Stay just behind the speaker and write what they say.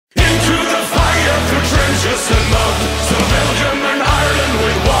trenches and mud. Through Belgium and Ireland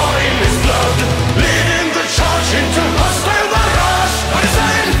with war in his blood, leading the charge into hostile barrage. But his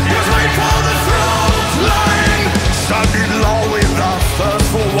end, he was made for the front line. Studied law with a thirst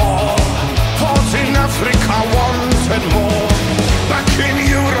for war, fought in Africa once and more. Back in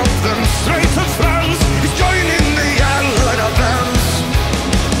Europe, then straight to France, he's joining the Allied advance.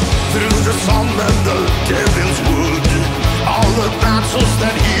 Through the sun and the devil's wood, all the battles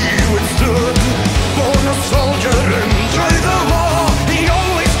that he withstood. Born a soldier and tried the war, he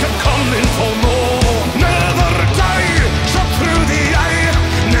always kept coming for more. Never die, shot through the eye,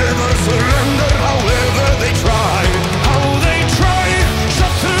 never surrender however they try. How they try,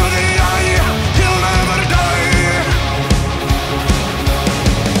 shot through the eye, he'll never die.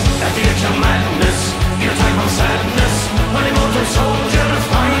 At the edge of madness, in a time of sadness, an immortal soldier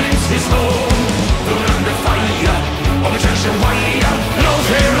finds his home. Thrown under fire, of a church and wire, no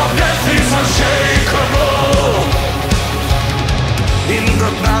fear of death is unshakable. In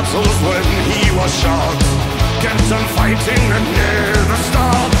the battles when he was shot, kept on fighting and never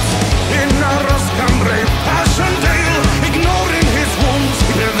stopped. In a Roscambre, Passchendaele, ignoring his wounds,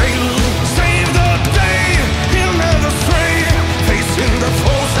 he prevailed. Save the day, he'll never stray, facing the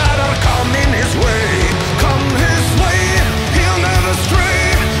foes that are coming his way. Come his way, he'll never stray,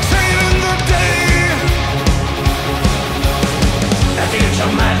 saving the day. At the edge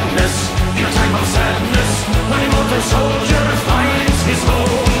of madness, in a time of sadness, an immortal soldier finds his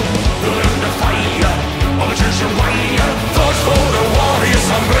home. Thrown under fire, of a church and wire, fought for the war, he is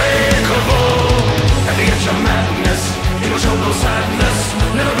unbreakable. At the edge of madness, he will show no sadness,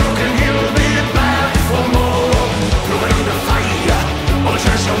 never broken, he'll be back for more. Thrown under fire, of a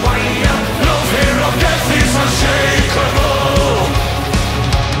church and wire, no fear of death is unshakable.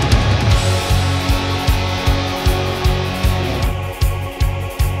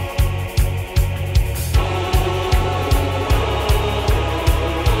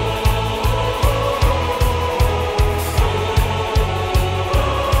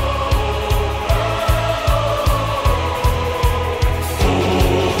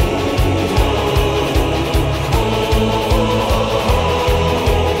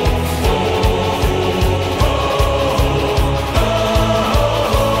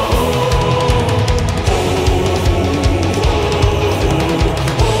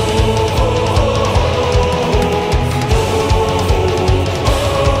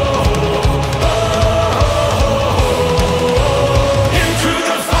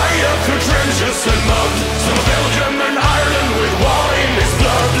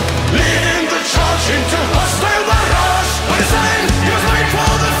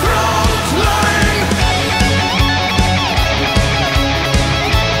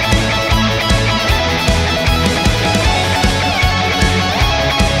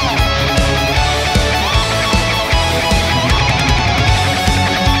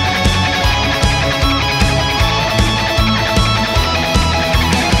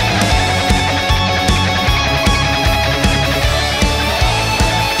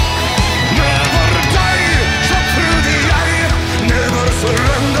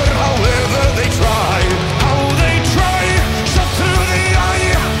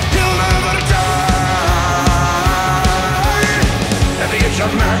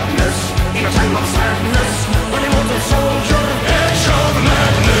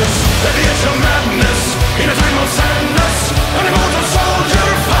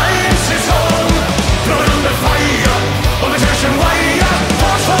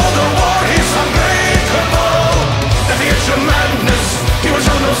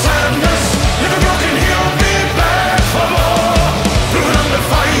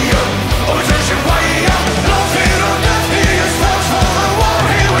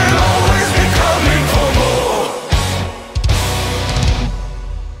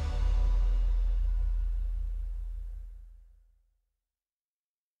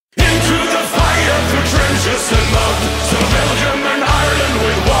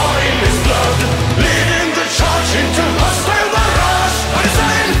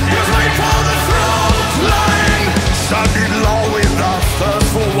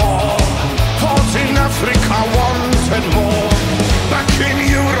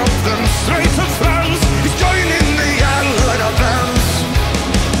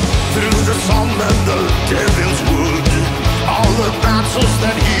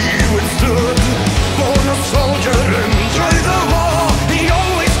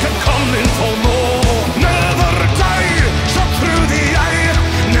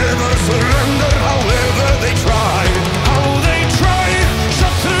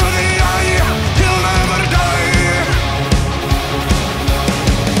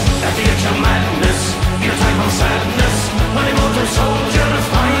 Madness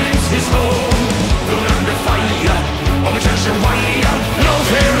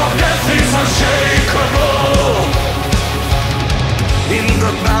In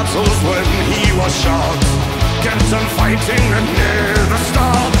the battles when he was shot, kept on fighting and never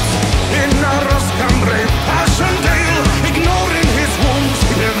stopped. In a Roscambre Passchendaele, ignoring his wounds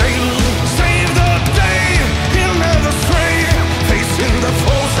he prevailed. Save the day, he'll never stray, facing the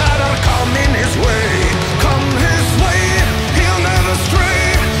foes that are coming his way. Come his way, he'll never stray,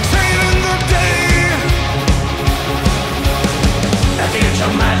 saving the day. At the edge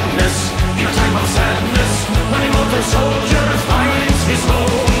of madness, in a time of sadness, when a immortal soldier finds his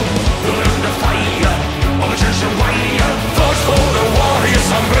home, through under fire, on the tension wire, fought for the warriors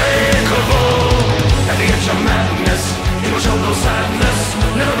unbreakable. At the edge of madness, he will show no sadness,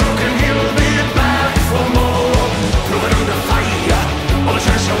 never broken, he'll be back for more. Through and under fire, on the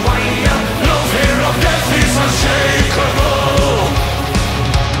tension wire, no fear of death, he's unshakable.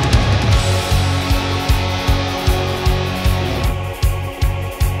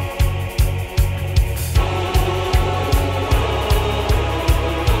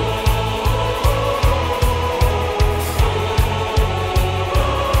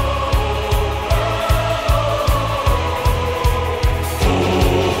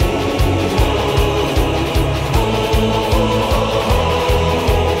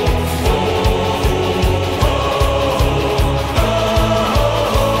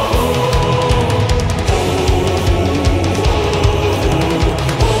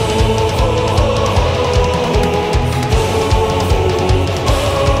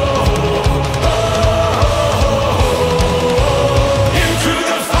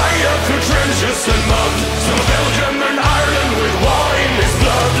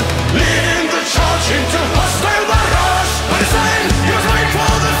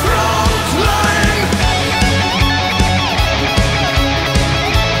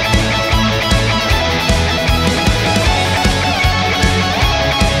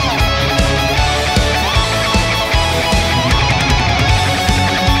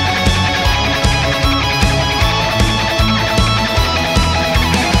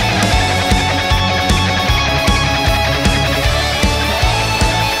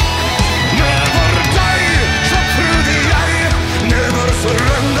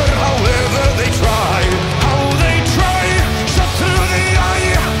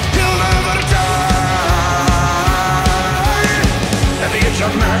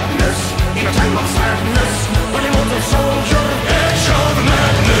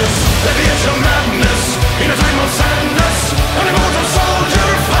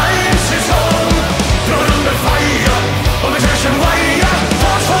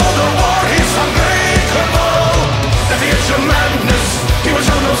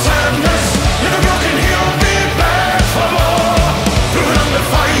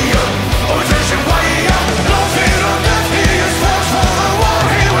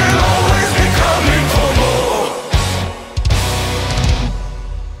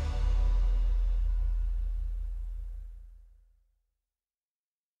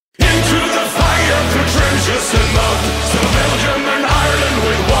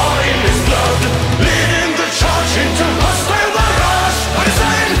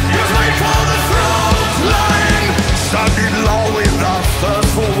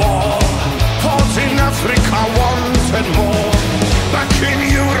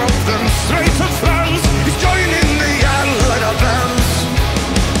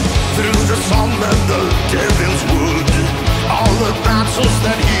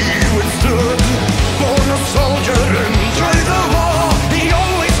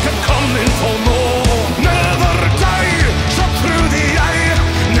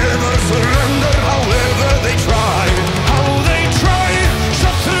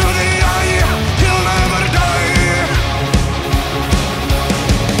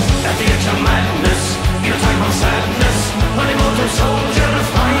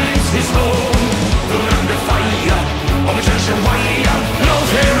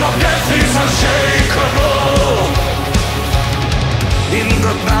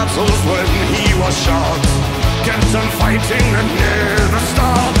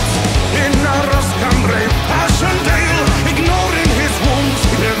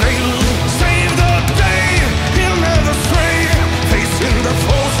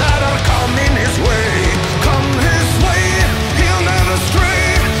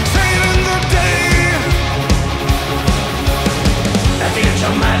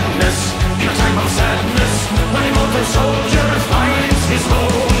 Soldier finds his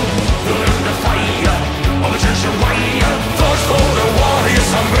home, through the fire, on the tension wire, forceful.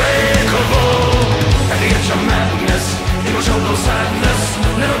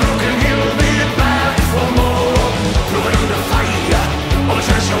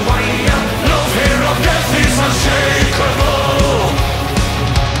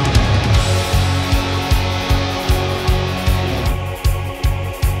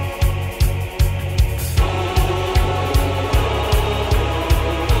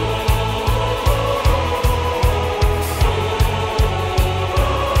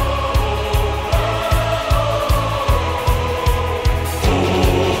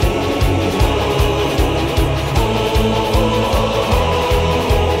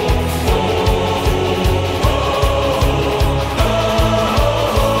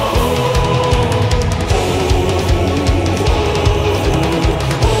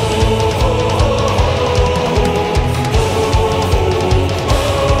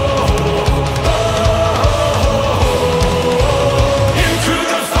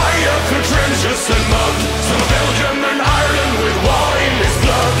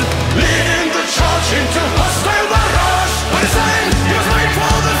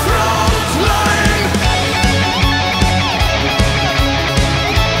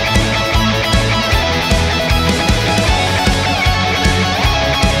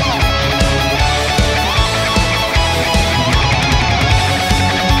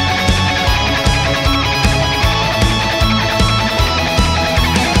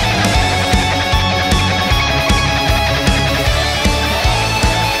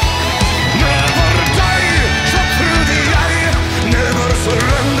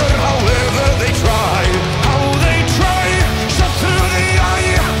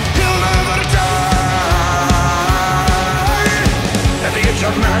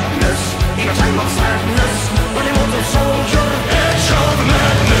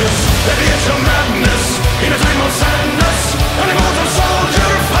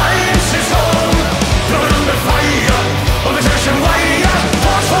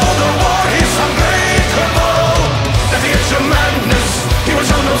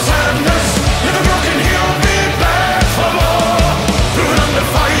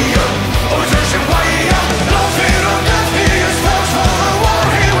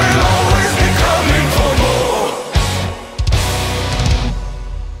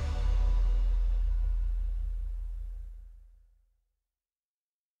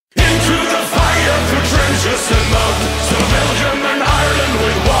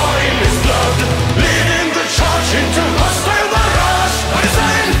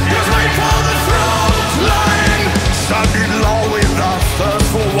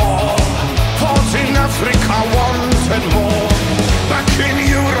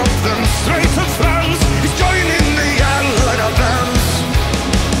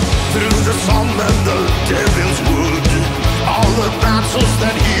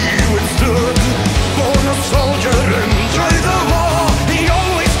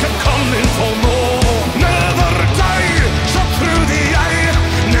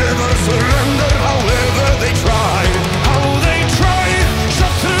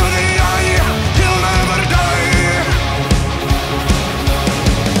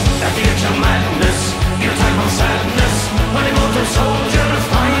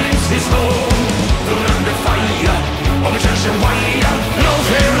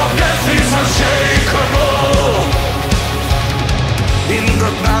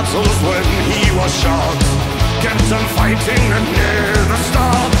 fighting that never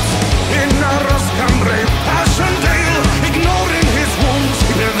stops. In a rust and brave passion dale, ignoring his wounds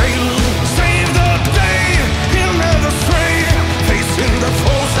he prevailed. Save the day, he'll never stray, facing the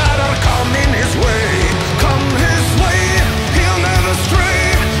foes that are coming his way. Come his way, he'll never stray,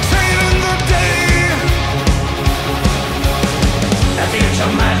 saving the day. At the edge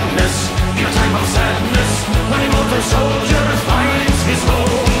of madness, in a time of sadness, when immortal soldier finds his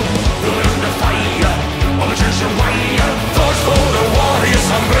home, through under fire, on the tension wire, forged for the war he is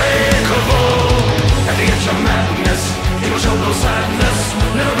unbreakable. At the edge of madness, he will show no sadness,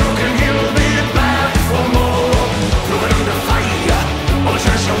 never broken, he'll be back for more. Through and under fire, on the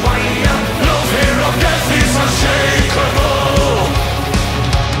tension wire, no fear of death, he's unshakable.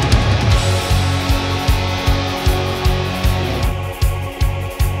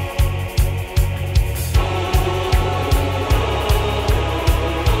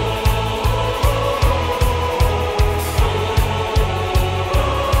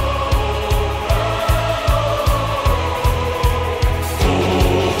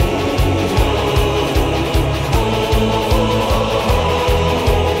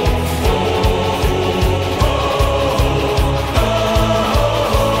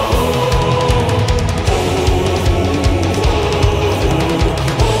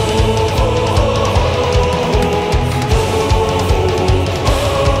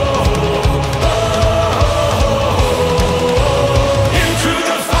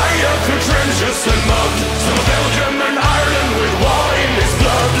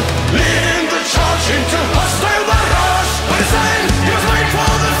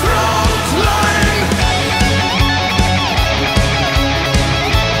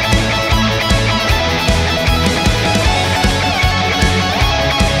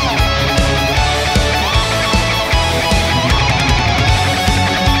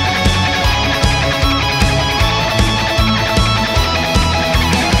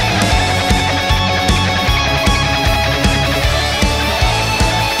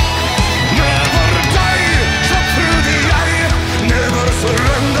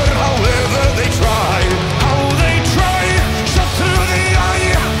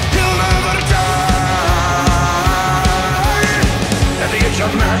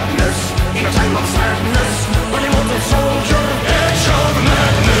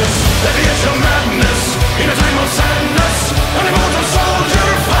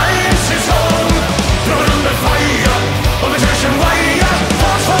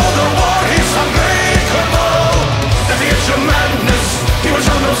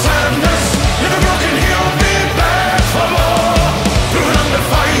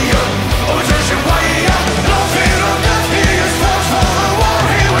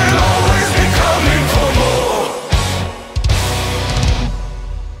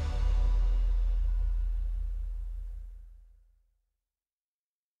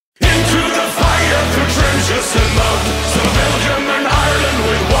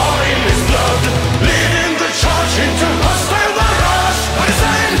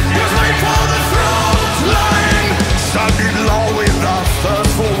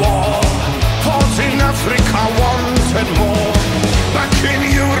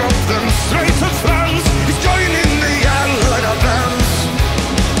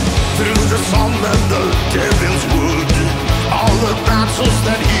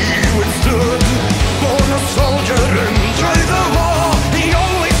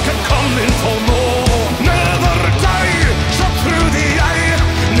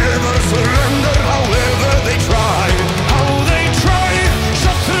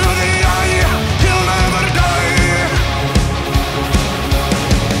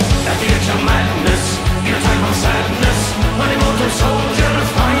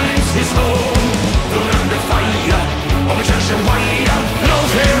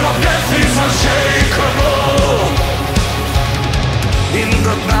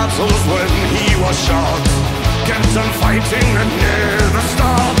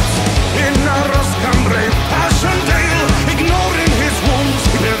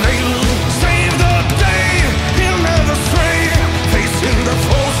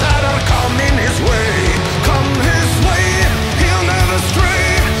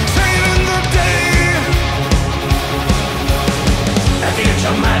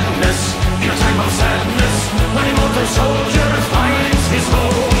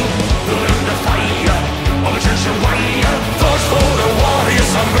 Forged for the war, he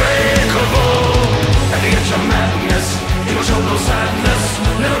is unbreakable. At the edge of madness,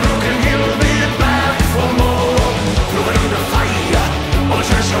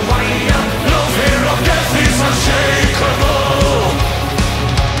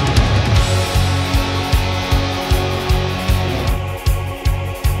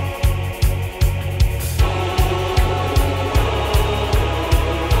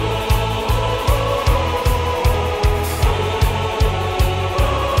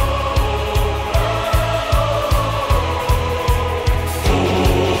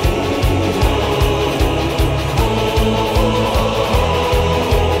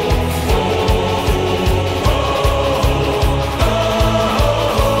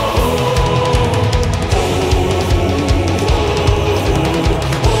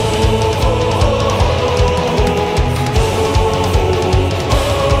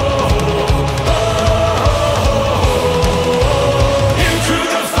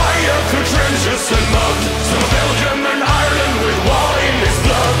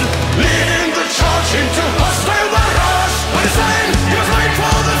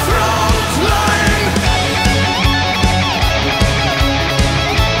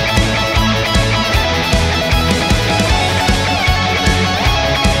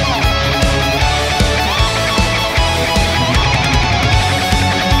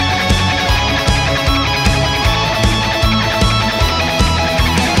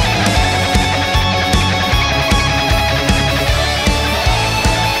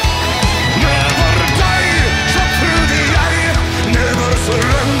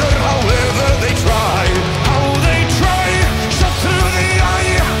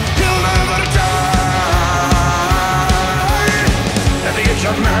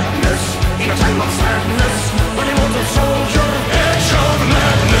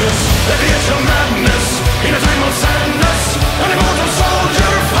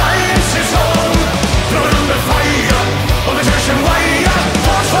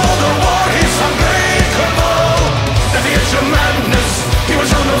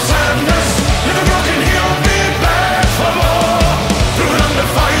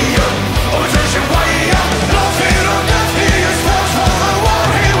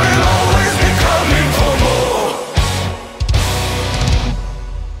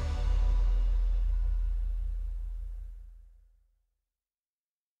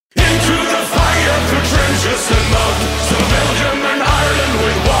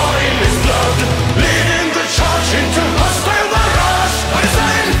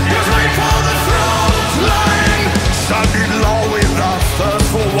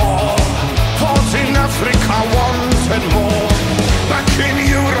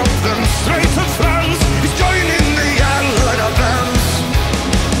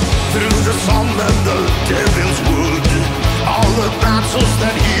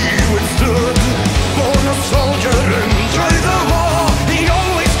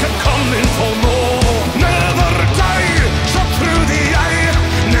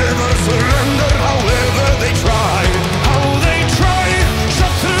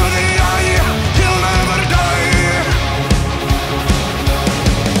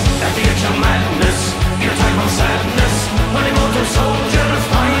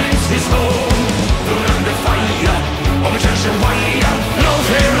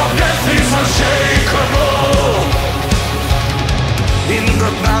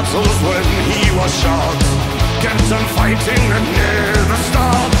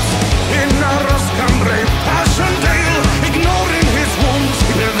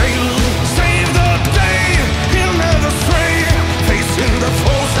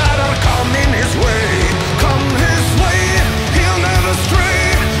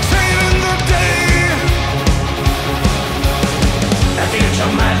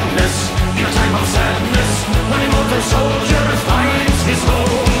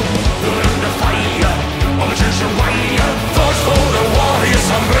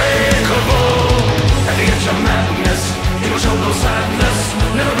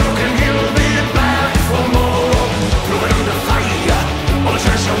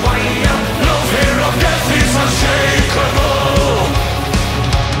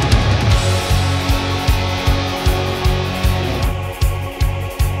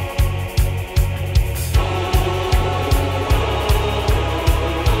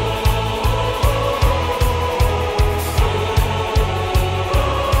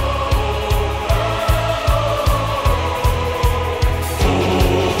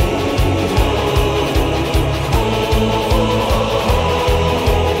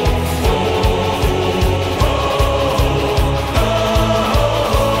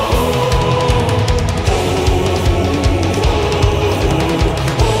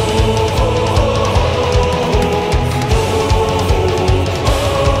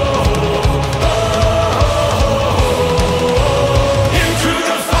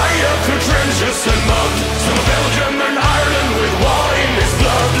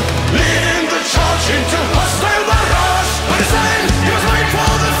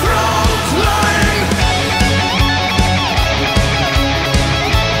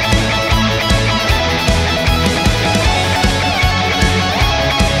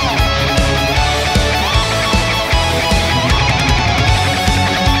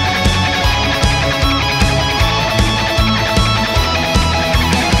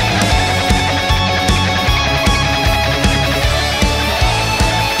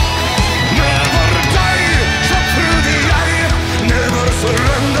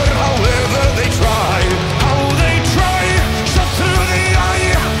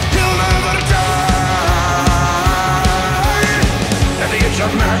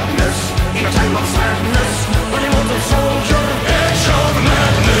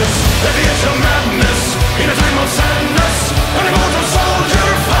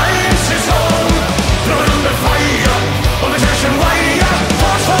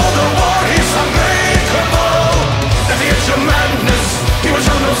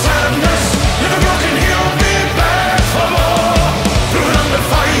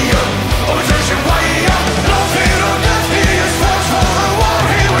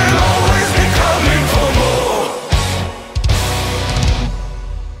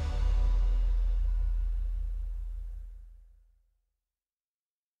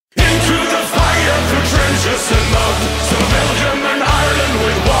 trenches and mud. Some Belgium and Ireland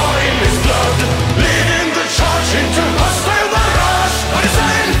with war in his blood, leading the charge into hostile barrage. But his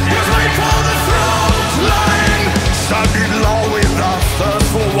aim, he was made for the front line. Studied law with a thirst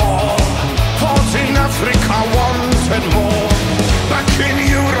for war, fought in Africa, wanted more. Back in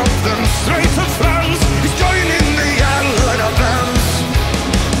Europe, then straight to France, he's joining the Allied advance.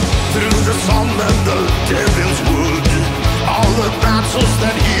 Through the Somme and the Devil's Wood, all the battles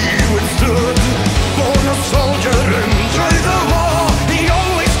that he withstood. Born a soldier, enjoyed the war, he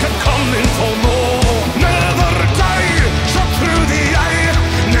always kept coming for more. Never die, shot through the eye,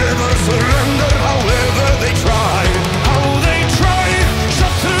 never surrender however they try. How they try,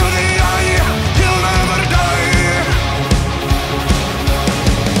 shot through the eye, he'll never die.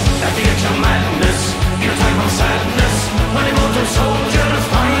 At the edge of madness, in a time of sadness, when a mortal soldier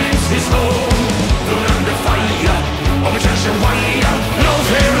finds his home, thrown under fire, of a church and wire, no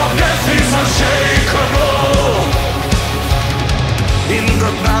fear of death is unshakable. In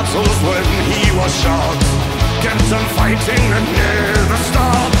the battles when he was shot, kept on fighting and never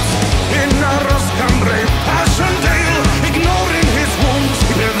stopped. In a Roscambre, Passchendaele, ignoring his wounds,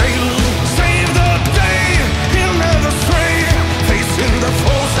 he prevailed. Save the day, he'll never stray, facing the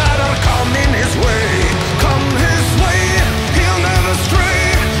foes that are coming his way. Come his way, he'll never stray,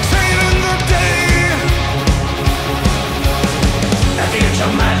 saving the day. At the edge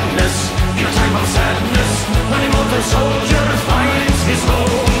of madness, in a time of sadness, when a mortal soldier finds his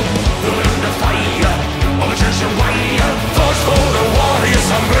home, thrown under fire, of a church and wire, fought for the war, he is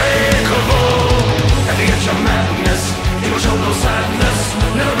unbreakable. At the edge of madness, he will show no sadness,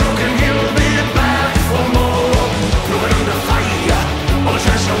 never broken, he'll be back for more. Thrown under fire, of a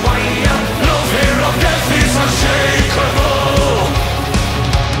church and wire, no fear of death, he's unshakable.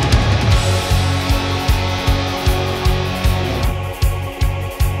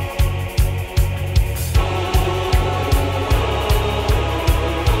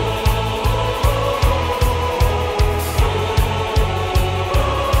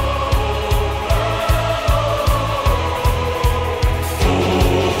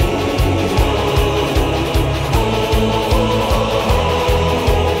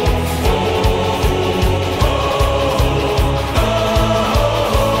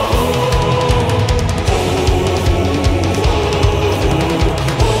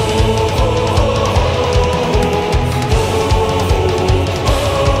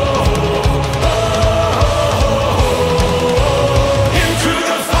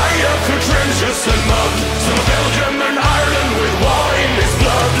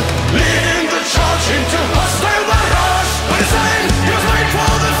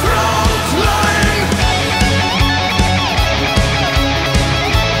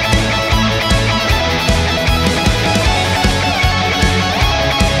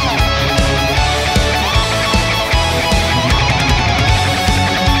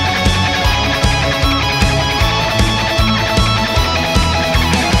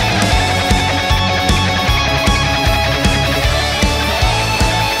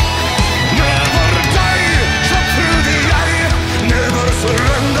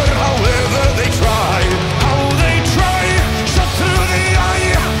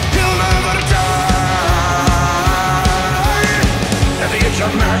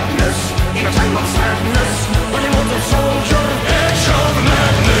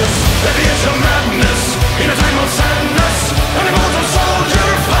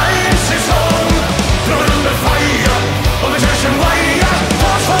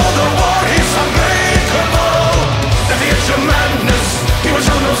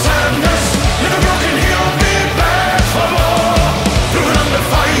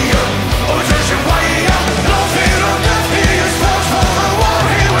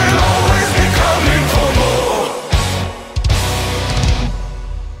 More.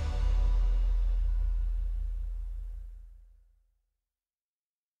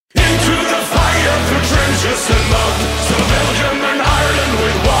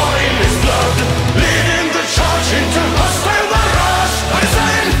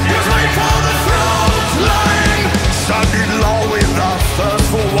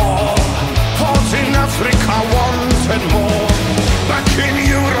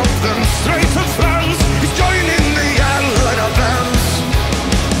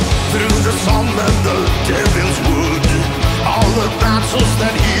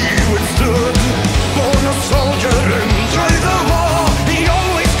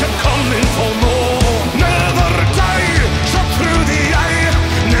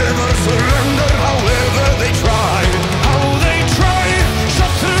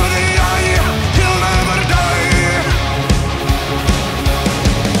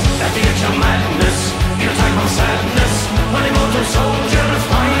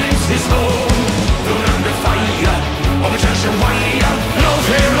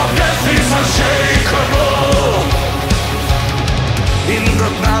 in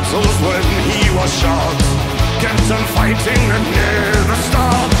the battles when he was shot, kept on fighting and never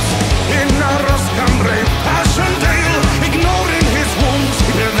stopped. In a Ruskan brave Passchendaele, ignoring his wounds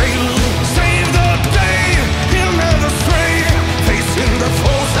he prevailed. Save the day, he'll never stray, facing the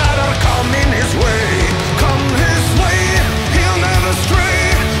foes that are coming his way. Come his way, he'll never stray,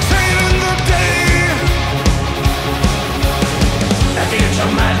 saving the day. At the edge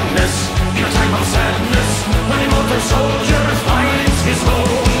of madness, in a time of sadness, when a immortal soldier finds his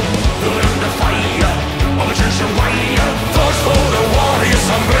home, through under fire, of attention wire, thoughts for the warriors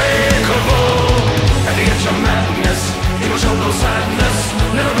unbreakable. At the edge of madness, he will show no sadness,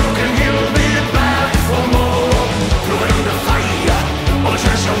 never broken, he'll be back for more. Through under fire, of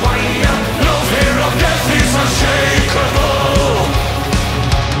attention wire, no fear of death is unshakable.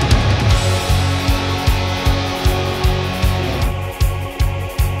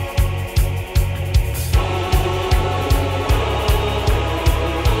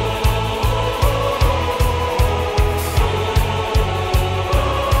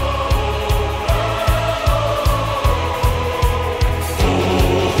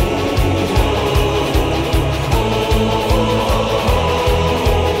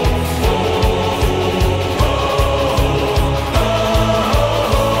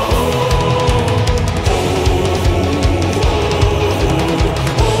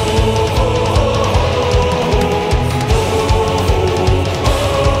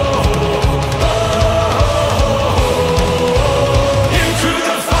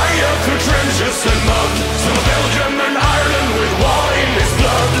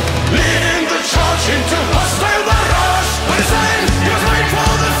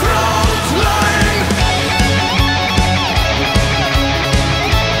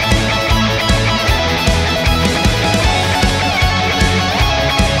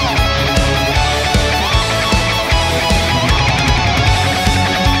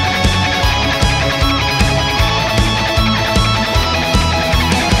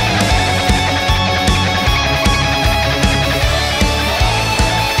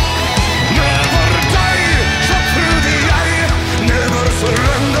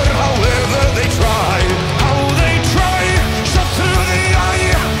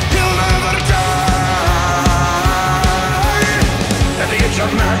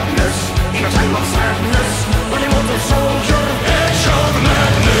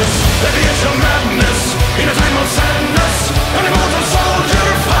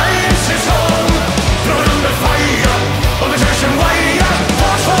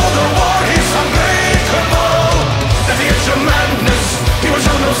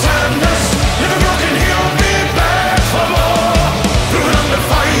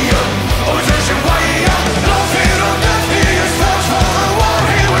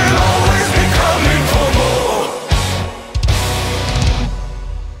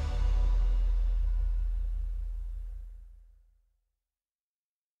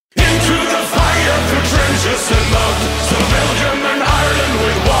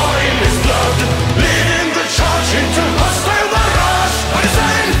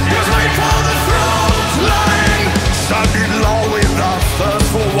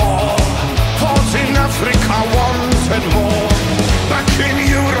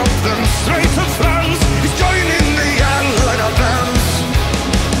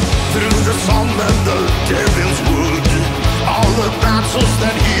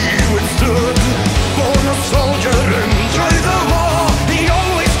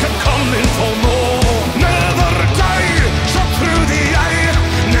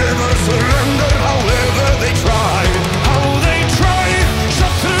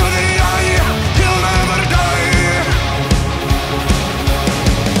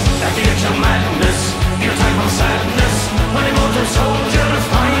 Soldier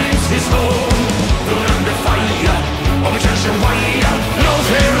finds his home, thrown under fire.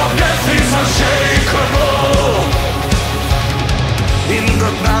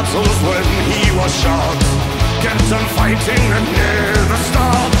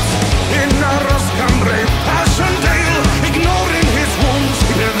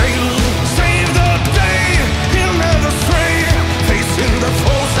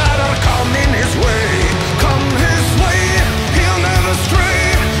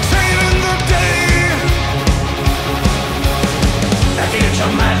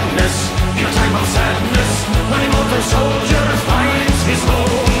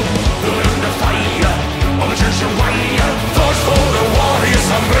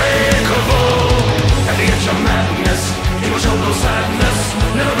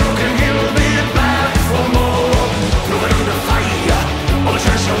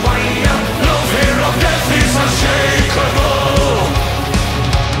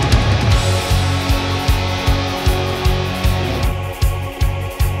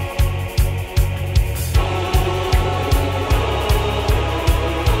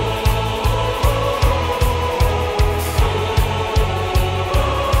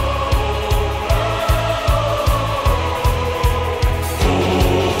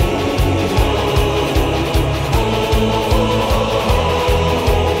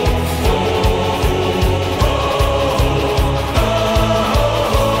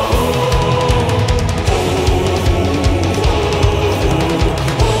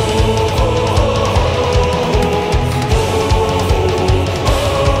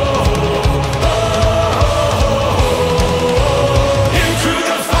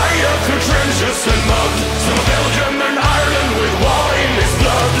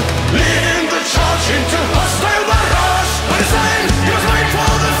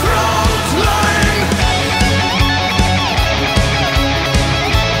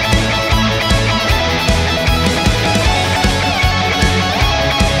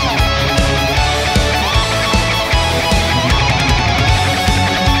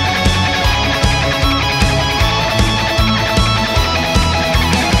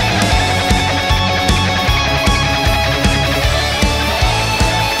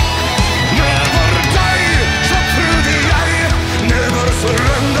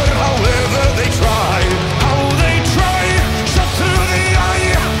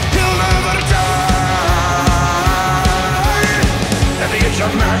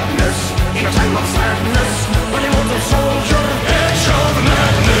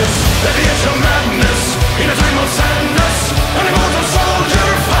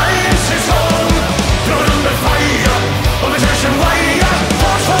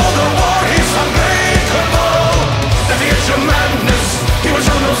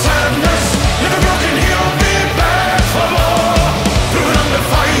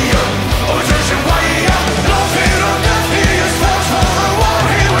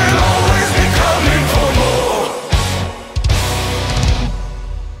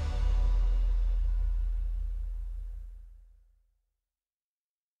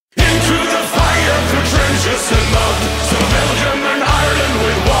 trenches and mud. Some Belgium and Ireland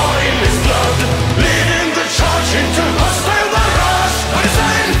with war in his blood, leading the charge into hostile barrage. But his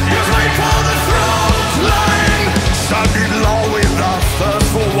end, he was made for the front line. Studied law with a thirst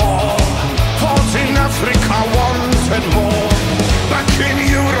for war, fought in Africa once and more. Back in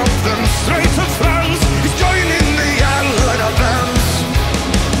Europe, then straight to France, he's joining the Allied advance.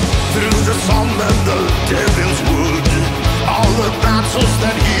 Through the Somme and the Devil's Wood, all the battles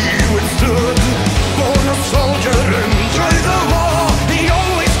that he withstood. Born a soldier, enjoyed the war, he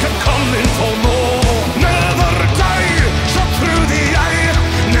always kept coming for more. Never die, shot through the eye,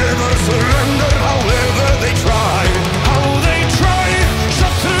 never surrender however they try. How they try,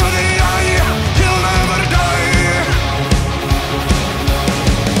 shot through the eye, he'll never die.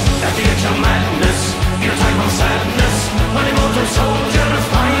 At the edge of madness, in a time of sadness, when a mortal soldier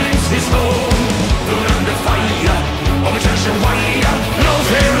finds his home, thrown under fire, of a church and wire, no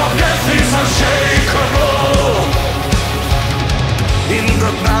fear of death is unshakable. In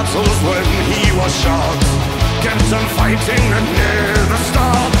the battles when he was shot, kept on fighting and never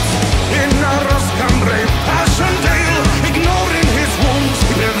stopped. In a Roscambre, Passchendaele, ignoring his wounds,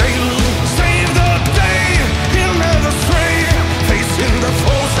 he prevailed. Save the day, he'll never stray, facing the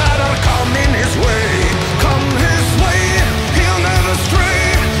foes that are coming his way. Come his way, he'll never stray,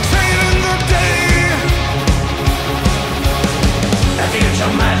 saving the day. At the edge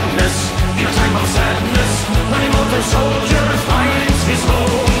of madness, in a time of sadness, when a mortal soldier finds his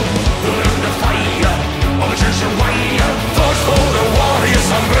home, thrown under fire, of a church and wire, fought for the warriors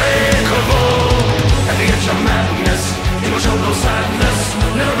unbreakable. At the edge of madness, he will show no sadness,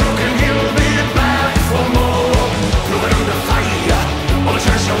 never broken, he'll be back for more. Thrown under fire, of a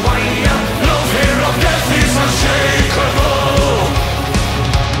church and wire, no fear of death is unshakable.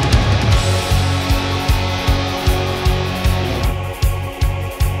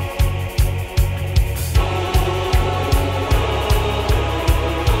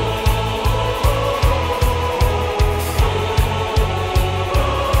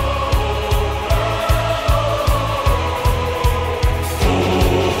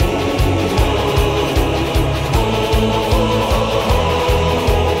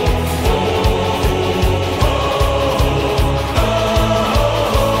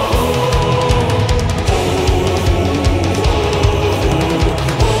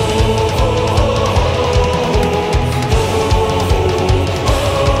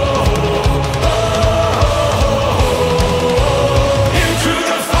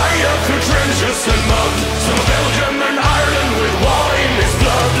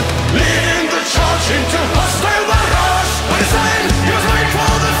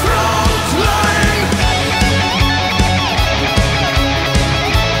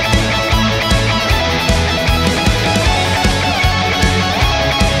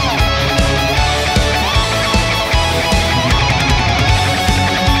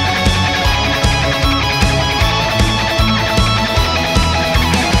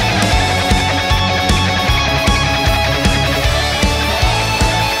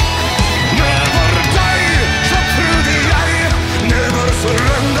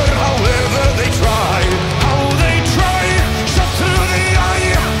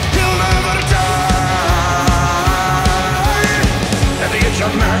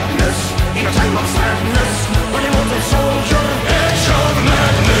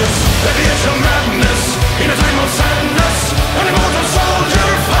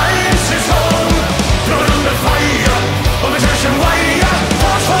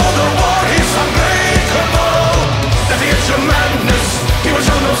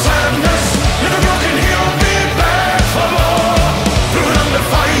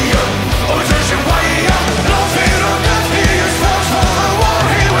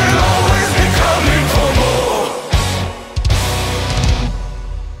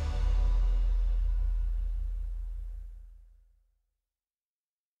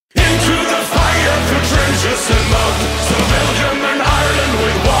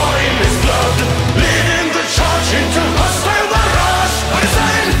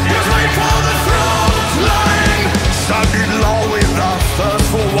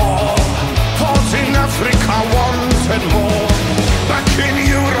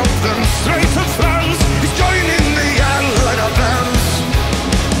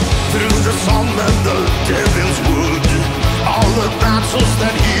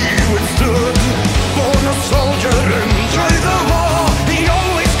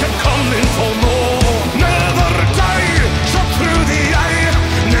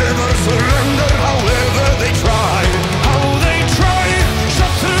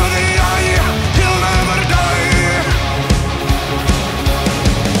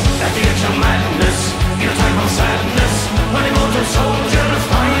 Madness.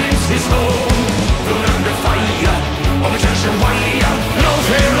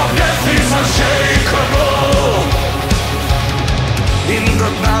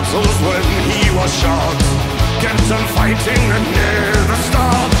 battles when he was shot, kept on fighting and never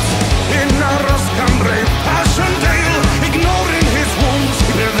stopped. In a Ruskan brave Passchendaele, ignoring his wounds,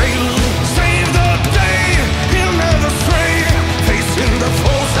 he prevailed. Save the day, he'll never stray, facing the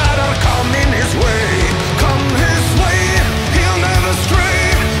foes that are coming his way. Come his way, he'll never stray,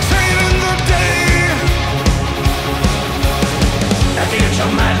 saving the day. At the edge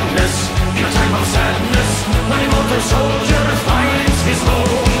of madness, in a time of sadness, when a immortal soldier finds his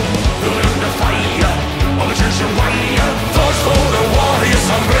home, who under fire, of attention wire, fought for the war, he is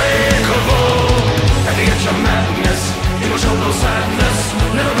unbreakable. At the edge of madness,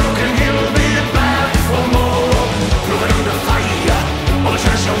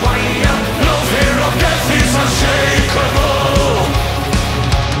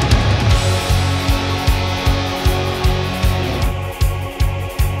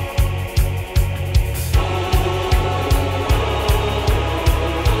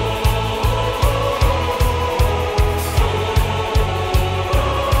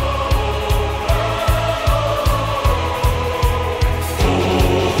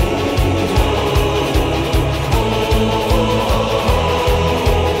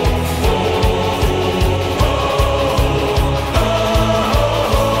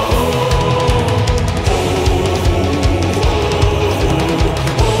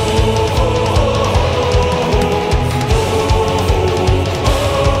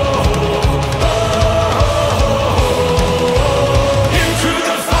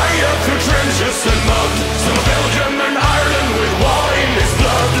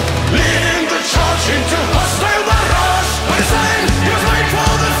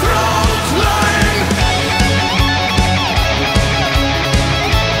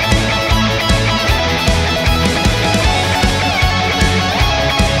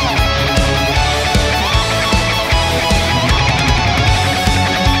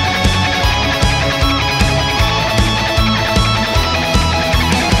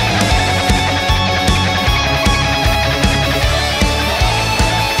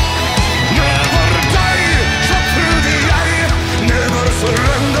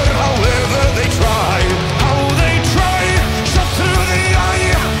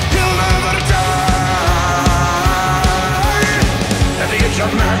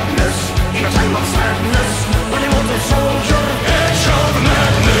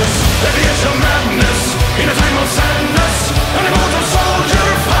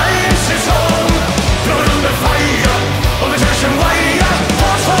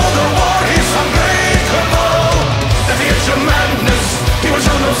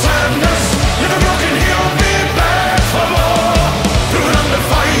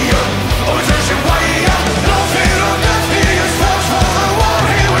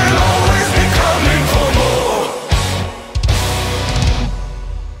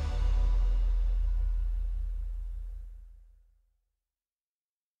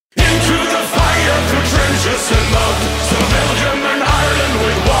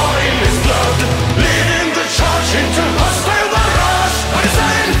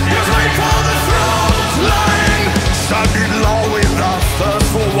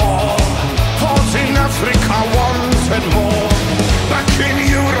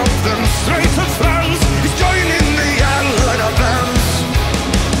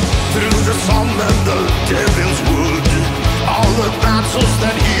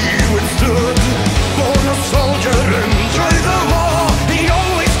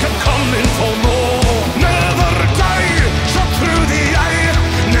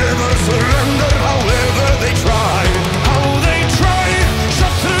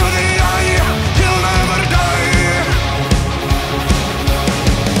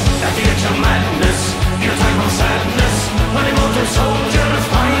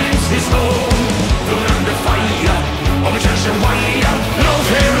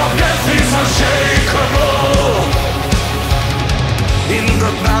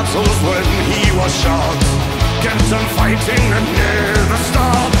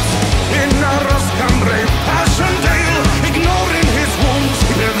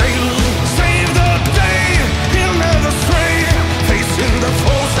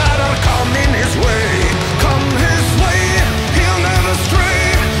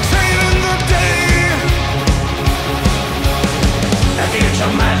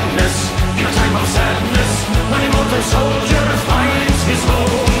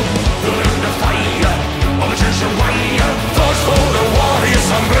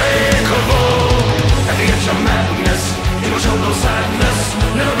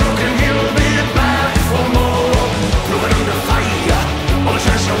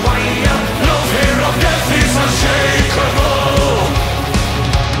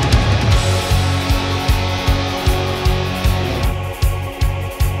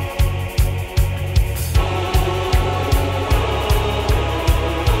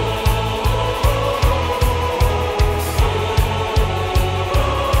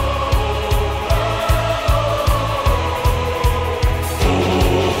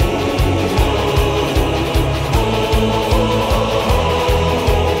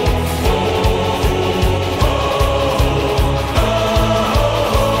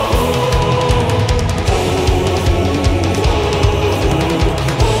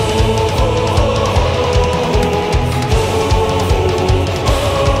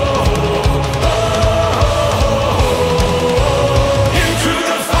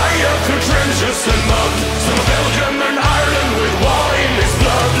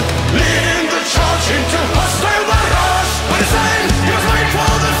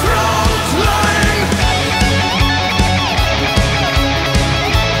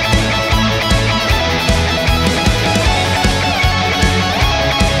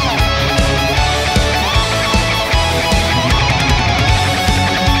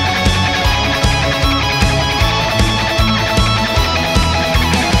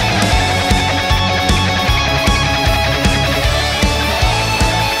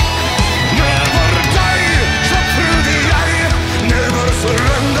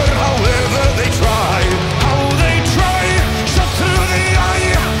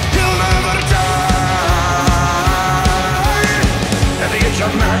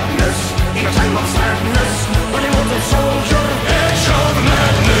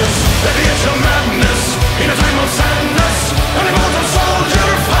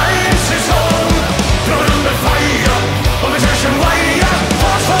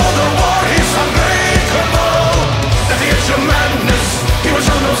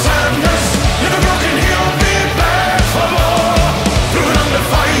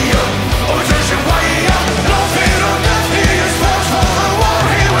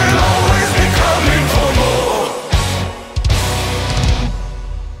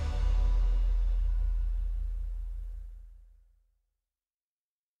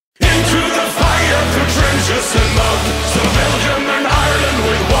 trenches and mud. So Belgium and Ireland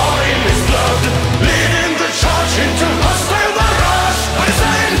with war in his blood, leading the charge into hostile barrage. I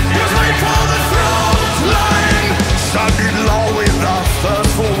said he was made for the front line. Studied law with a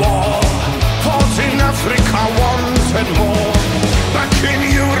thirst for war, fought in Africa once and more. Back in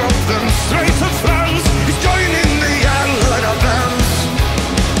Europe, then straight to France, he's joining the Allied advance.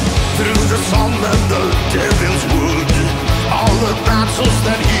 Through the sun and the devil's wood, all the battles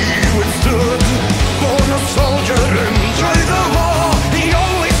that he withstood. Born a soldier and tried the war, he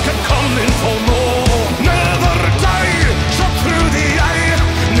always kept coming for more. Never die, shot through the eye,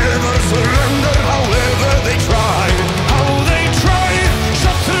 never surrender however they try. How they try,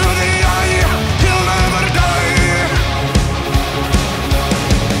 shot through the eye, he'll never die.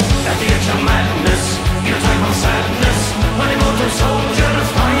 At the edge of madness, in a time of sadness, when a mortal soldier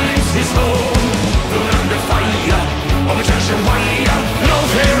finds his home, thrown under fire of a church and wire, no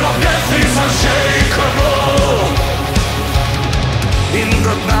fear of death is unshakable. In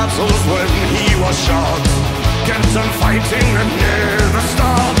the battles when he was shot, kept on fighting and never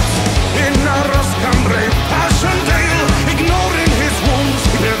stopped. In a Roscambre Passchendaele, ignoring his wounds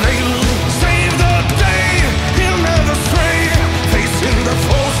he prevailed. Save the day, he'll never stray, facing the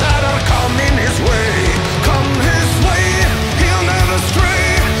foes that are coming his way. Come his way, he'll never stray,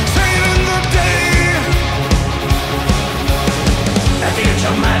 saving the day. At the edge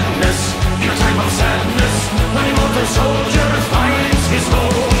of madness, in a time of sadness, when a mortal soldier finds his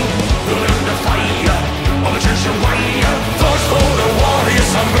home, thrown under fire of a church and wire, thought for the war is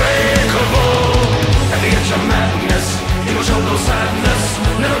unbreakable. At the edge of madness, he will show no sadness,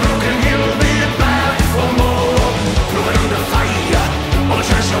 never broken, he'll be back for more. Thrown under fire of a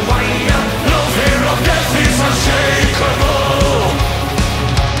church and wire, no fear of death is unshakable.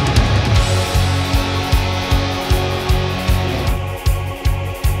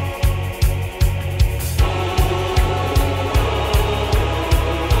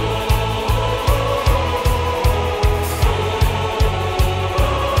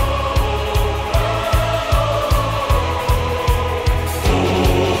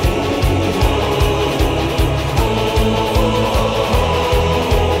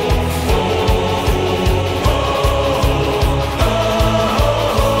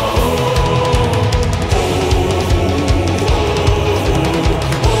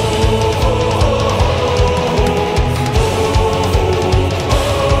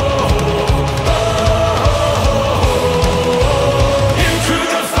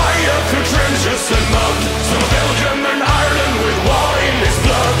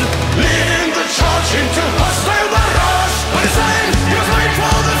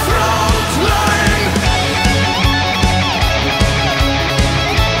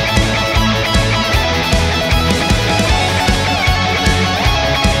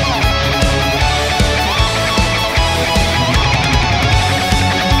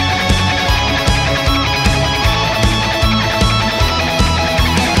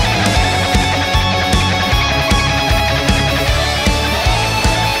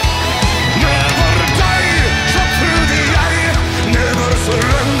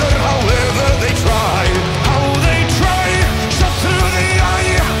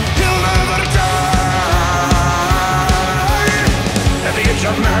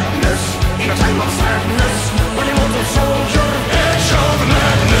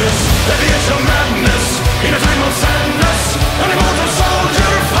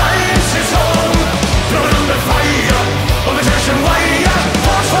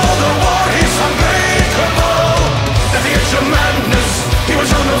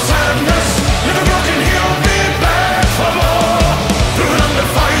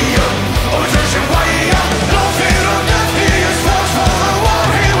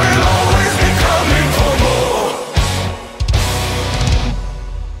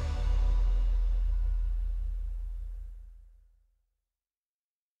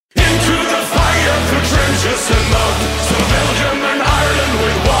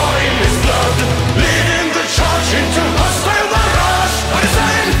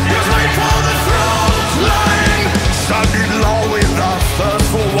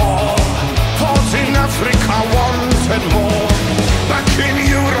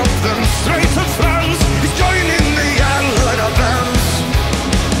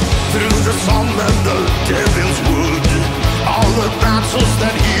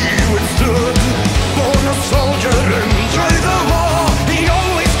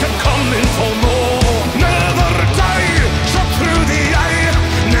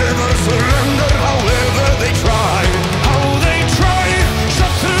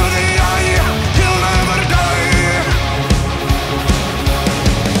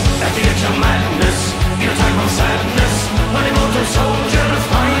 At the edge of my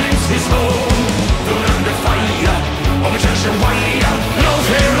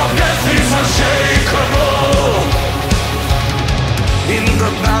In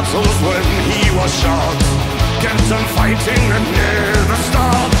the battles when he was shot, kept on fighting and never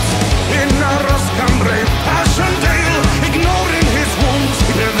stopped. In a Ruskan brave Passchendaele, ignoring his wounds,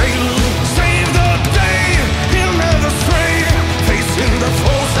 he prevailed. Save the day, he'll never stray, facing the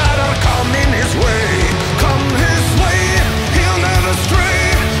foes that are coming his way. Come his way, he'll never stray,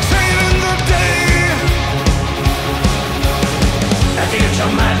 saving the day. At the edge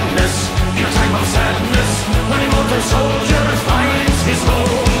of madness, in a time of sadness, when a immortal soldier finds his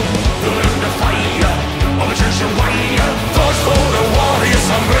home, through under fire, of attention wire, forged for the war is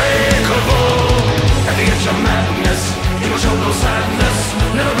unbreakable. At the edge of madness, he will show no sadness,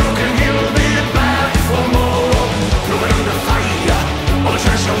 never broken, he'll be back for more. Through and under fire, of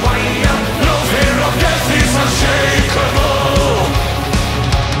attention wire, no fear of death is unshakable.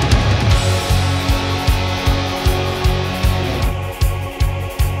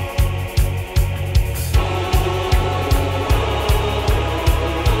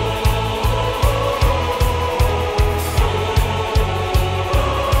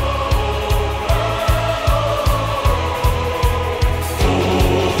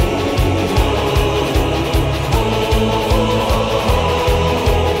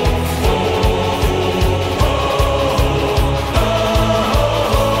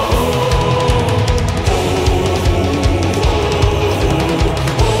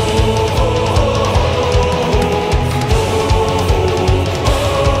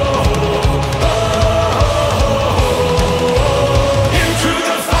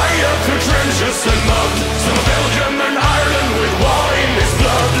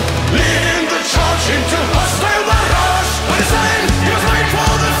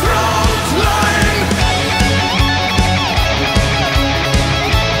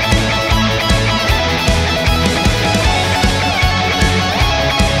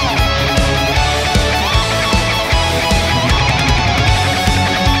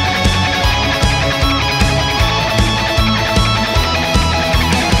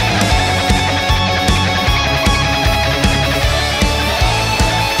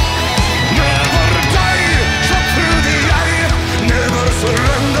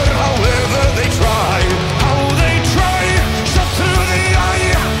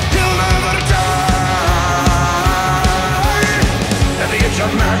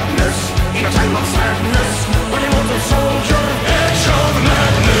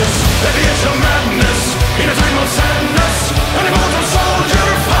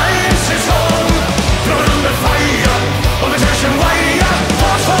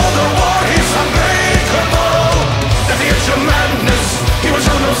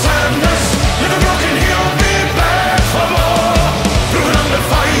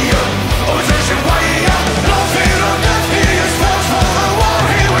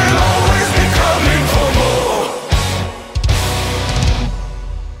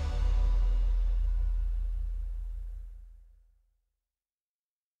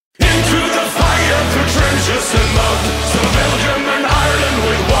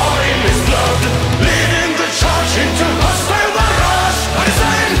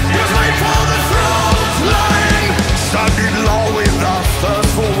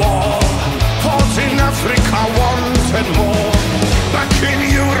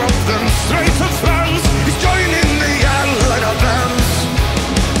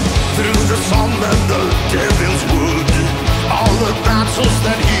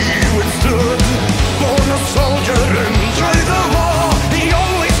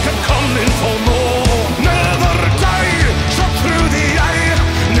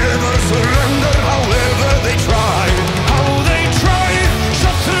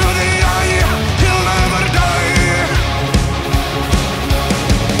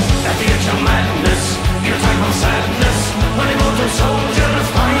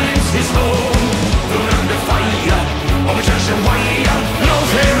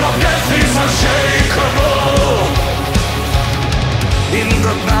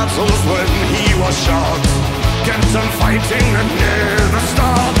 When he was shot, kept on fighting and never stopped.